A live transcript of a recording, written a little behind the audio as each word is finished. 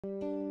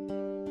Hello,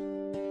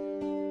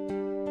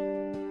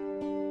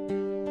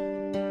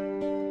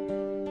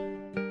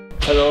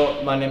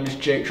 my name is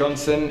Jake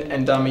Johnson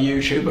and I'm a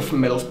YouTuber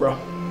from Middlesbrough.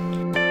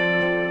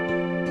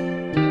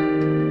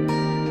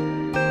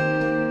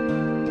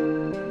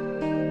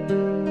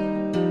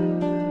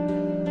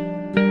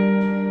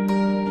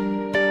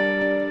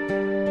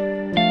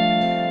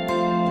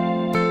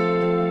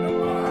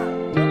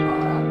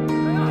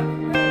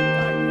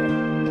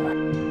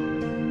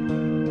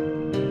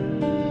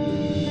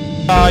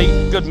 Hi,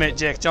 good mate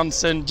Jake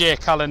Johnson,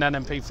 Jake Allen,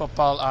 NMP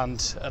Football,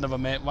 and another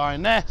mate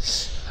Ryan there.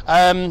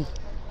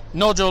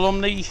 No Joe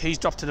Lumley, he's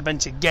dropped to the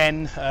bench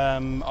again.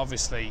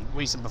 Obviously,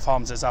 recent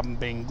performances haven't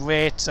been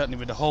great, certainly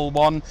with the Hull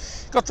one.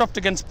 Got dropped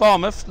against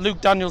Bournemouth.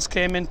 Luke Daniels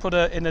came in, put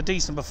in a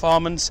decent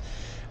performance,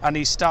 and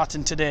he's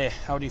starting today.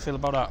 How do you feel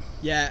about that?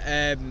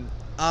 Yeah,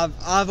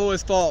 I've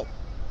always thought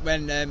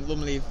when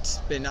Lumley's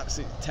been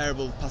absolutely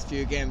terrible the past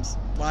few games,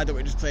 why don't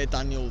we just play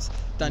Daniels?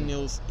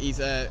 Daniels, he's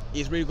a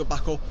really good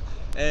backup.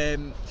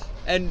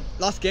 And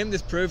last game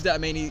this proved it. I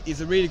mean,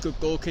 he's a really good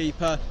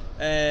goalkeeper.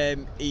 I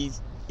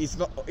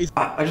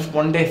just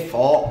one day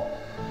thought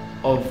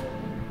of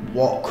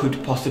what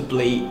could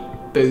possibly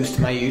boost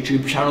my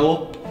YouTube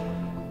channel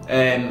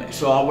up.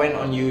 So I went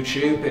on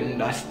YouTube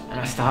and I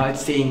started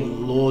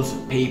seeing loads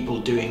of people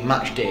doing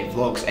match day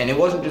vlogs, and it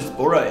wasn't just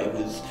Borough. It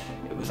was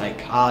like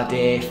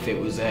Cardiff.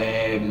 It was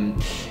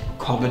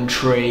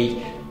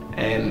Coventry.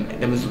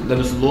 There was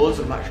loads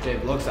of match day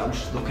vlogs that I was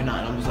just looking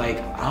at, and I was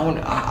like,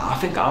 I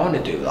think I want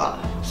to do that.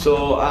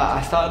 So I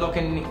started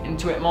looking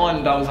into it more,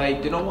 and I was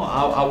like, you know what,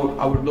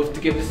 I would love to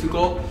give this a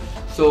go.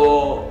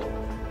 So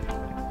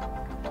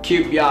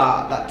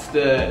QPR, that's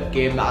the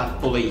game that I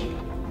fully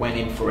went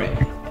in for it,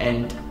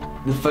 and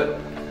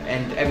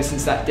ever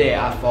since that day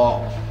I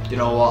thought, you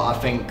know what, I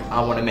think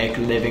I want to make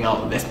a living out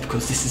of this,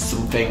 because this is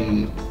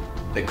something,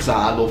 because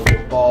I love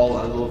football,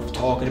 I love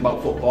talking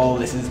about football,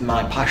 this is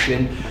my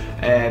passion.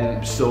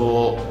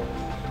 So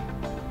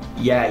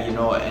yeah, you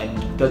know,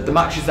 and the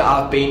matches that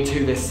I've been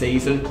to this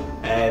season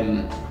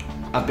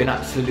have been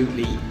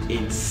absolutely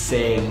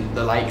insane.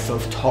 The likes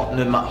of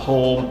Tottenham at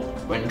home,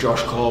 when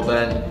Josh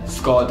Coburn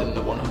scored in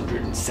the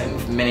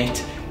 107th minute,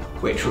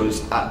 which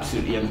was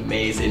absolutely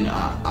amazing.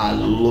 I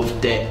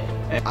loved it.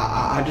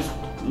 I just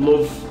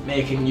love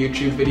making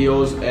YouTube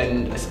videos,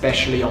 and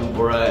especially on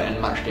Borough and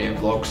matchday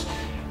vlogs.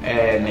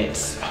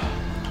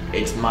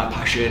 It's my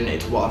passion,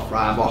 it's what I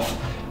thrive off,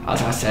 as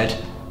I said,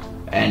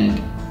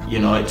 and you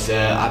know, it's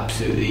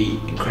absolutely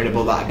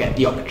incredible that I get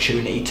the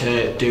opportunity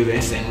to do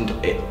this, and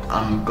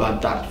I'm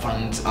glad that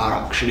fans are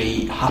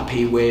actually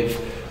happy with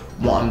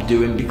what I'm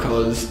doing,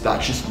 because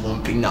that's just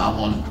one thing that I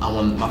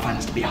want my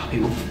fans to be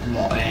happy with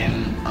what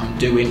I'm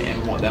doing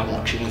and what they're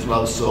watching as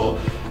well. So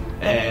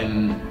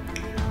I'm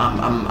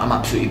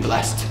absolutely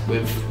blessed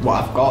with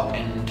what I've got,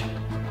 and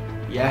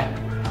yeah,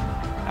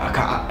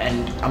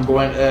 and I'm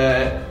going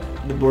to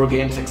the Borough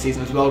games next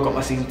season as well. Got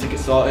my season ticket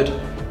sorted,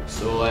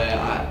 so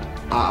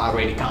I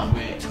really can't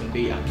wait. It's going to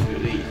be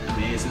absolutely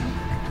amazing.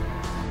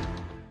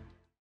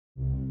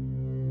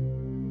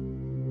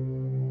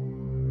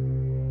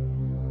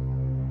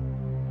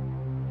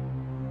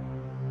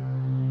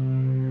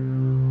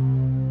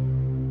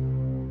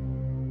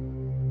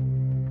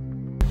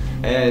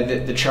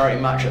 The charity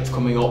match that's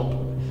coming up,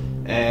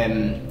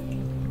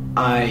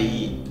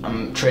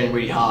 I'm training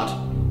really hard.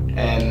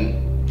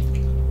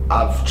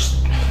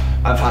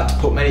 I've had to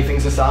put many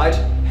things aside,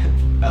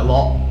 a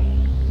lot.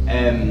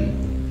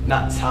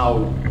 That's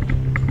how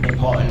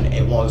important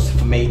it was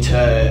for me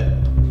to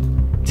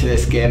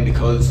this game,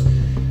 because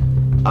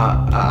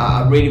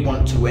I really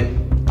want to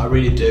win. I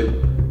really do.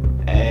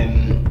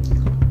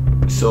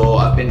 So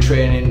I've been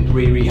training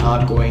really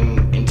hard going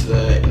into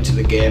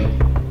the game.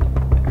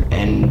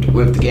 And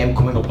with the game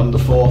coming up on the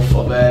 4th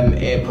of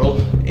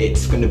April,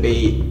 it's going to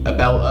be a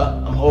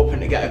belter. I'm hoping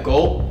to get a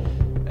goal.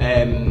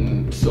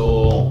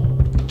 So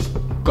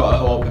got to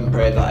hope and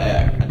pray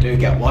that I do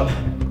get one.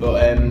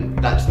 But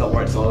that's not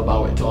what it's all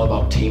about. It's all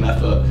about team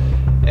effort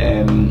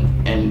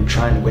and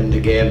trying to win the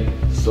game.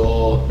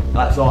 So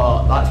that's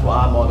what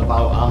I'm all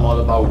about. I'm all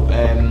about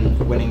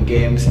winning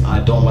games. I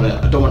don't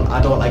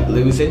like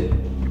losing.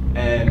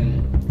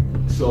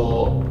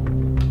 So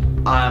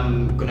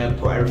I'm gonna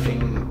put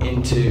everything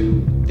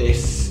into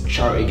this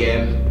charity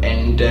game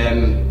and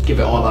give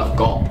it all I've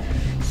got.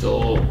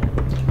 So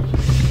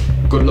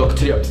good luck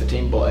to the opposite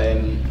team, but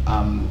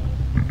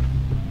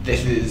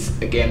this is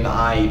a game that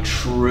I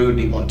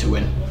truly want to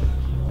win.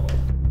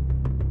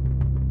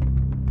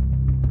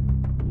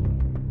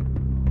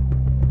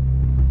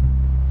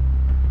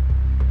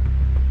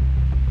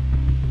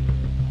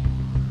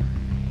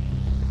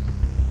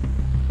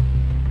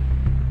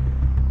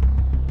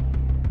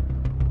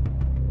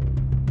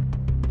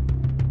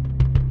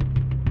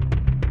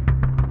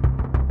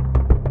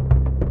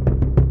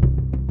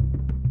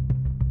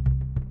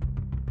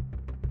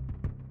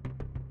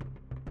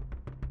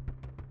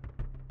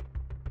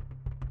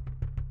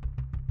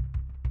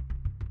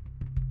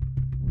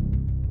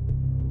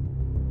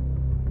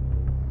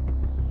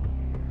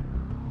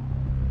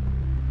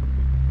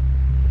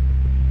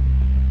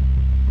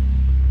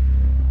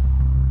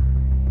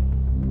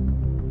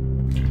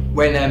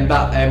 When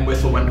that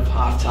whistle went for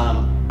half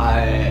time,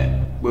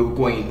 we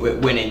were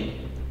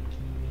winning.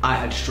 I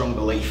had strong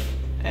belief.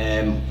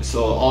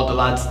 So all the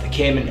lads, they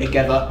came in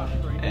together,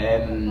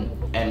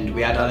 and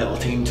we had a little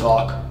team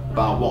talk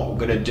about what we're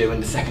going to do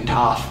in the second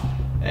half.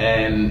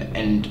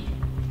 And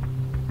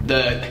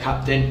the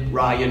captain,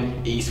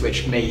 Ryan, he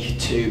switched me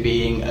to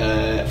being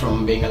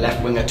from being a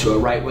left winger to a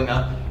right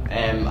winger.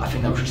 I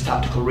think that was just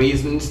tactical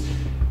reasons.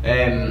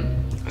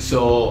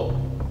 So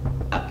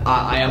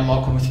I am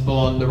more comfortable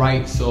on the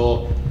right.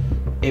 So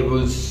it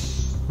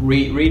was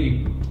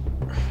really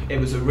a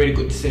really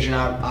good decision,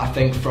 I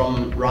think,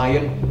 from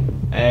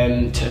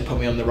Ryan to put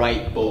me on the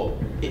right. But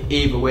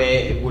either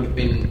way, it would have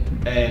been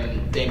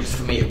dangerous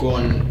for me to go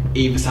on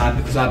either side,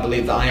 because I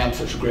believe that I am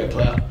such a great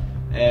player.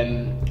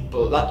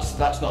 But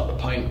that's not the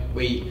point.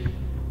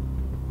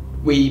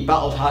 We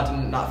battled hard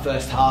in that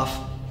first half.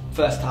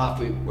 First half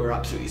we were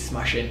absolutely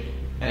smashing,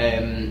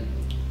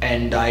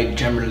 and I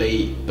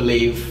generally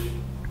believe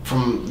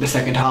from the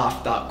second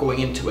half that going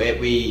into it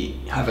we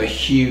have a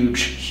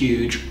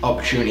huge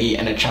opportunity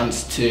and a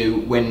chance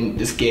to win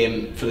this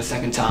game for the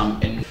second time.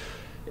 And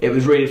it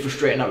was really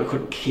frustrating that we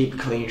couldn't keep a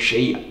clean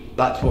sheet.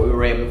 That's what we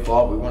were aiming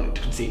for. We wanted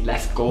to concede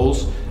less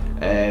goals,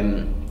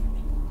 and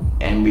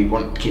we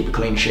wanted to keep a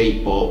clean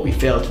sheet, but we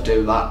failed to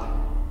do that,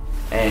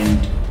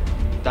 and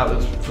that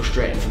was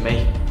frustrating for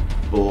me.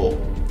 But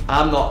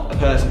I'm not a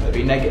person to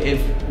be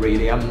negative,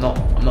 really. I'm not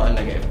a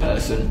negative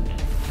person.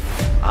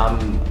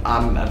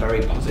 I'm a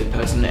very positive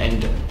person,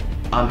 and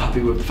I'm happy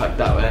with the fact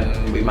that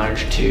we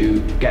managed to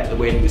get the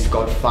win. We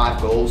scored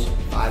 5 goals.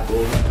 5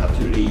 goals, that's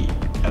absolutely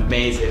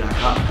amazing. I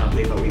can't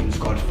believe that we even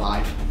scored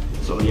 5.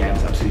 So yeah, it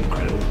was absolutely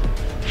incredible.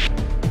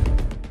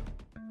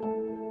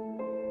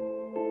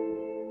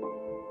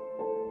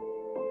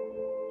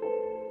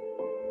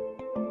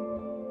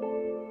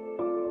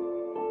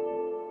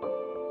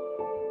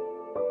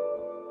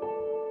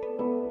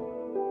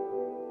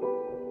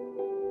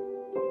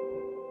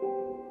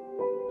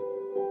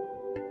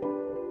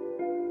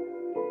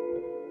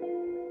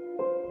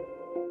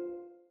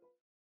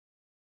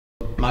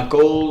 My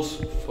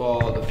goals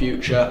for the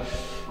future,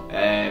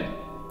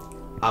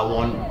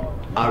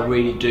 I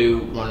really do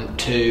want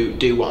to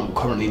do what I'm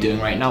currently doing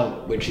right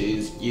now, which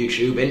is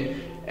YouTubing.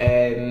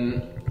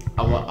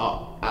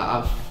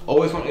 I've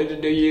always wanted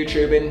to do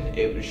YouTubing.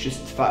 It was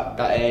just the fact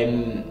that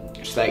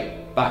just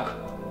like back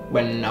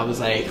when I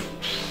was like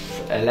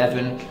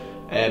 11,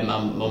 my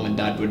mum and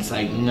dad would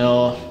say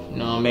no,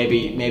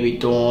 maybe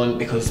don't,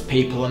 because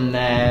people in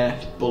there,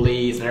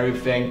 bullies and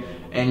everything.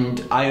 And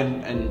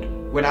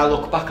when I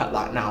look back at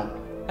that now,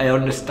 I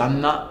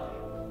understand that,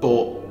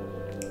 but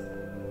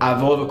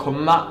I've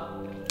overcome that,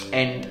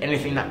 and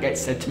anything that gets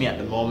said to me at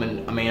the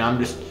moment, I mean, I'm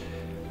just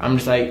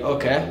like,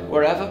 okay,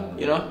 whatever,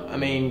 you know. I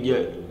mean,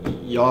 you're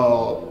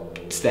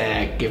just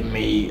there giving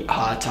me a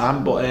hard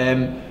time, but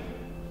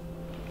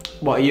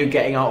what are you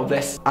getting out of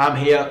this? I'm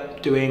here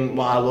doing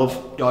what I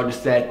love. You're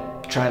just there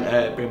trying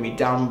to bring me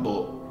down,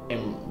 but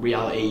in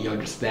reality, you're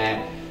just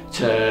there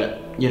to,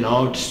 you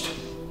know,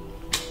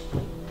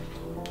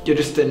 you're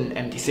just an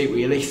empty seat,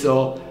 really.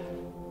 So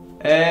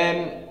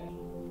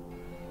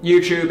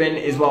YouTubing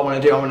is what I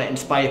want to do. I want to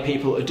inspire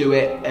people to do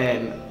it,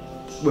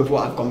 with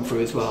what I've gone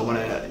through as well. I want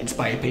to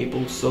inspire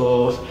people,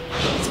 so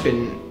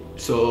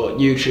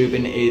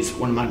YouTubing is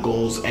one of my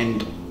goals,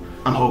 and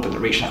I'm hoping to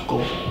reach that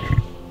goal.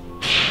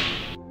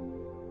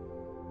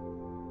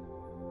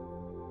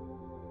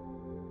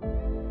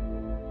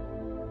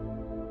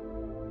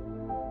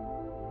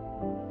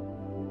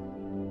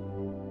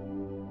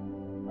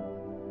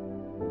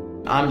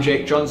 I'm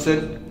Jake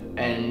Johnson,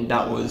 and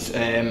that was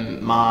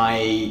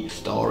my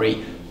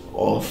story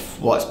of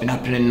what's been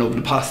happening over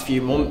the past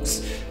few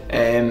months.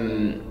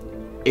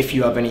 If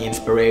you have any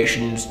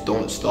inspirations,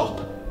 don't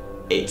stop.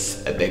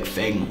 It's a big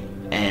thing.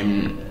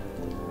 And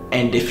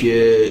if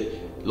you're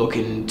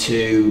looking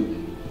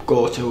to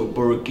go to a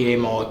Borough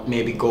game, or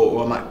maybe go to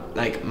a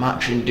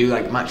match and do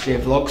like match day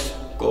vlogs,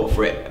 go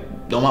for it.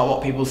 No matter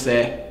what people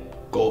say,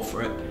 go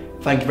for it.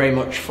 Thank you very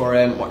much for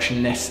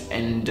watching this,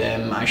 and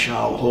I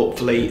shall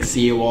hopefully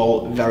see you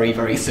all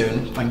very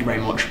soon. Thank you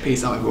very much.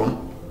 Peace out,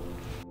 everyone.